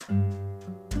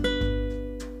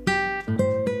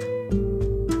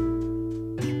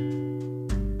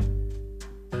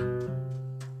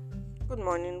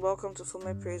morning. Welcome to Full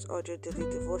My Praise Audio Daily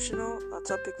Devotional. Our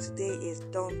topic today is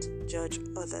Don't Judge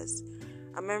Others.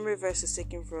 Our memory verse is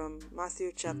taken from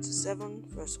Matthew chapter 7,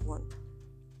 verse 1.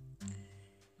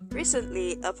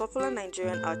 Recently, a popular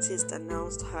Nigerian artist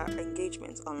announced her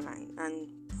engagement online and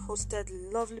posted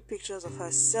lovely pictures of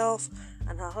herself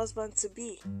and her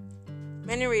husband-to-be.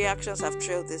 Many reactions have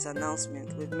trailed this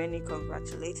announcement, with many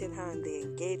congratulating her on the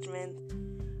engagement.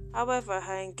 However,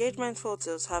 her engagement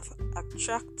photos have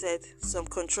attracted some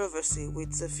controversy,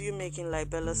 with a few making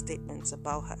libelous statements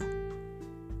about her.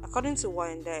 According to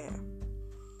Wyandia,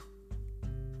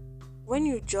 when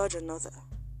you judge another,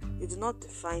 you do not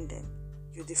define them,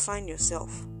 you define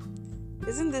yourself.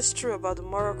 Isn't this true about the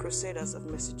moral crusaders of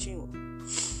Mercy Chinwo?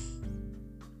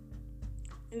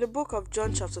 In the book of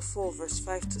John chapter 4 verse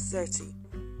 5 to 30,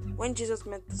 when Jesus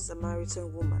met the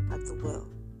Samaritan woman at the well,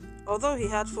 although he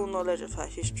had full knowledge of her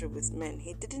history with men,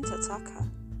 he didn't attack her.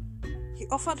 He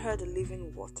offered her the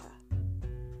living water.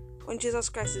 When Jesus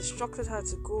Christ instructed her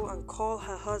to go and call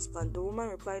her husband, the woman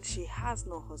replied she has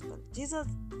no husband. Jesus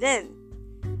then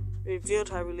revealed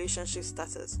her relationship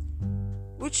status,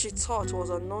 which she thought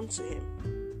was unknown to him.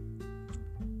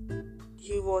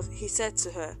 He said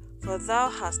to her, "For thou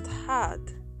hast had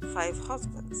 5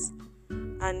 husbands,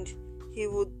 and he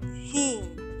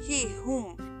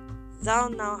whom thou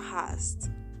now hast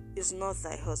is not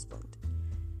thy husband."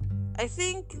 I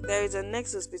think there is a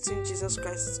nexus between Jesus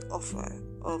Christ's offer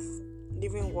of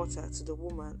living water to the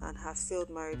woman and her failed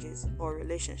marriages or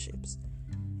relationships.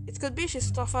 It could be she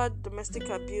suffered domestic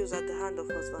abuse at the hand of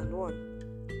husband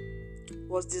 1,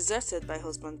 was deserted by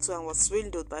husband 2, and was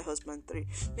swindled by husband 3.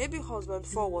 Maybe husband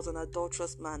 4 was an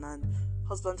adulterous man and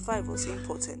husband 5 was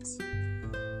impotent.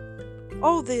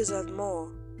 All these and more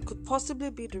could possibly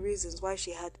be the reasons why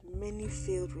she had many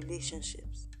failed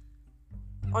relationships.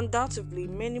 Undoubtedly,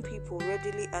 many people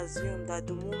readily assumed that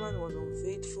the woman was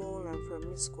unfaithful and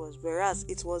promiscuous, whereas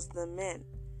it was the men,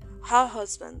 her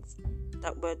husbands,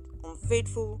 that were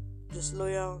unfaithful,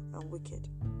 disloyal, and wicked.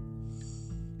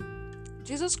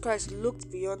 Jesus Christ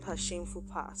looked beyond her shameful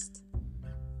past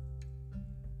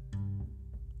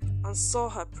and saw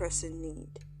her pressing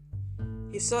need.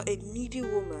 He saw a needy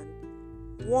woman,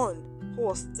 one who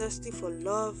was thirsty for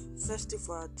love, thirsty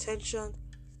for attention,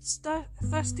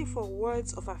 thirsty for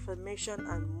words of affirmation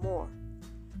and more.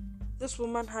 This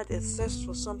woman had a thirst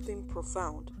for something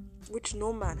profound, which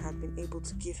no man had been able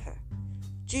to give her.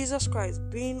 Jesus Christ,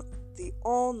 being the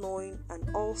all-knowing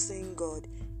and all-seeing God,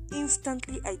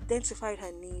 instantly identified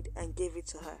her need and gave it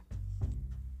to her.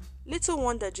 Little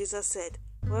wonder Jesus said,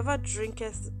 "Whoever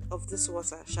drinketh of this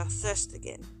water shall thirst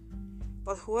again.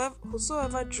 But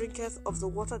whosoever drinketh of the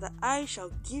water that I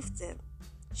shall give them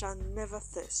shall never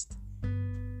thirst."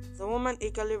 The woman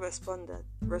eagerly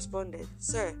responded,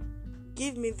 "Sir,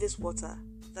 give me this water,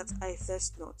 that I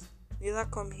thirst not, neither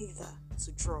come hither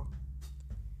to draw."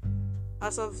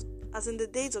 As in the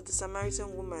days of the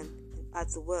Samaritan woman at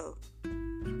the well,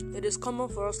 it is common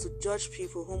for us to judge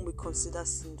people whom we consider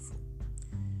sinful.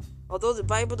 Although the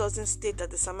Bible doesn't state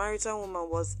that the Samaritan woman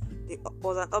was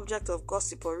an object of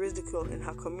gossip or ridicule in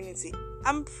her community,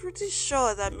 I'm pretty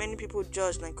sure that many people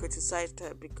judged and criticized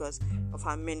her because of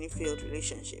her many failed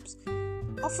relationships.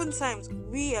 Oftentimes,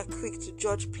 we are quick to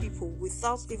judge people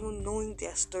without even knowing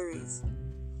their stories.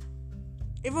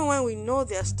 Even when we know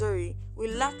their story, we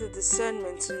lack the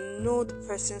discernment to know the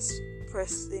person's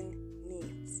pressing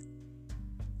needs.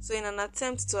 So in an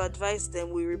attempt to advise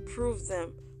them, we reprove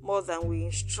them more than we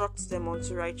instruct them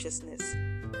unto righteousness.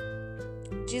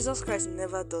 Jesus Christ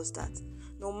never does that.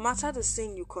 No matter the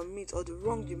sin you commit or the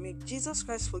wrong you make, Jesus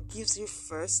Christ forgives you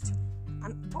first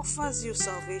and offers you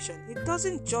salvation. He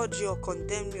doesn't judge you or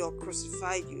condemn you or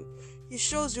crucify you. He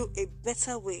shows you a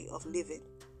better way of living.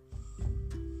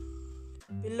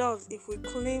 Beloved, if we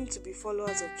claim to be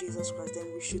followers of Jesus Christ,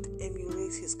 then we should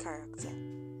emulate his character.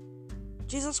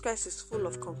 Jesus Christ is full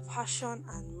of compassion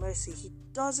and mercy. He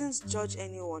doesn't judge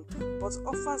anyone, but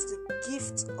offers the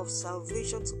gift of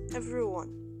salvation to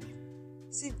everyone.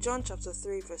 See John chapter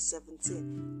 3 verse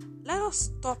 17. Let us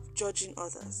stop judging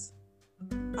others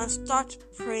and start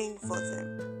praying for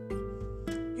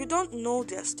them. You don't know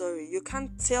their story. You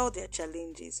can't tell their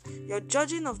challenges. Your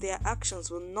judging of their actions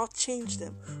will not change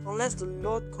them unless the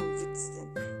Lord convicts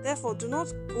them. Therefore, do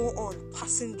not go on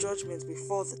passing judgment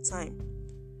before the time,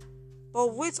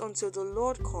 but wait until the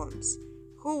Lord comes,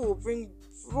 who will bring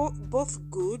both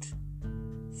good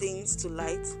things to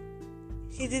light,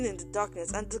 hidden in the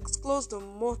darkness, and disclose the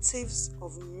motives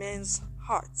of men's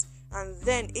hearts. And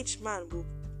then each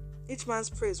man's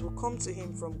praise will come to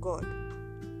him from God.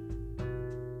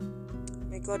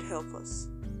 May God help us.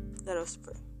 Let us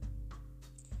pray.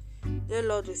 Dear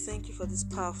Lord, we thank you for this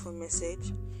powerful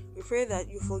message. We pray that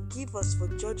you forgive us for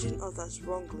judging others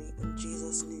wrongly in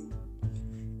Jesus' name.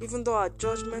 Even though our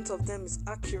judgment of them is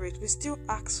accurate, we still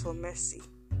ask for mercy.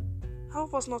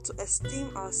 Help us not to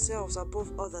esteem ourselves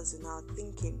above others in our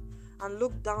thinking and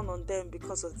look down on them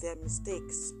because of their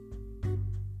mistakes.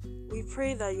 We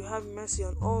pray that you have mercy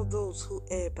on all those who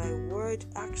err by word,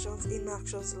 actions,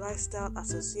 inactions, lifestyle,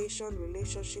 association,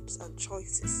 relationships, and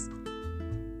choices.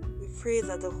 We pray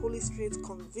that the Holy Spirit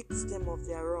convicts them of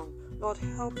their wrong. Lord,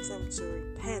 help them to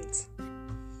repent.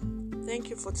 Thank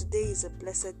you for today is a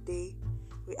blessed day.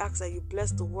 We ask that you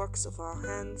bless the works of our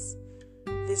hands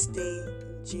this day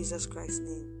in Jesus Christ's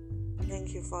name.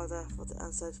 Thank you, Father, for the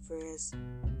answered prayers.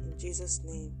 In Jesus'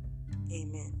 name,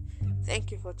 amen.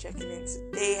 Thank you for checking in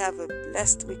today. Have a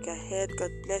blessed week ahead.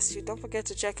 God bless you. Don't forget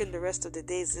to check in the rest of the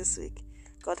days this week.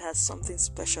 God has something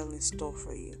special in store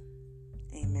for you.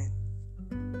 Amen.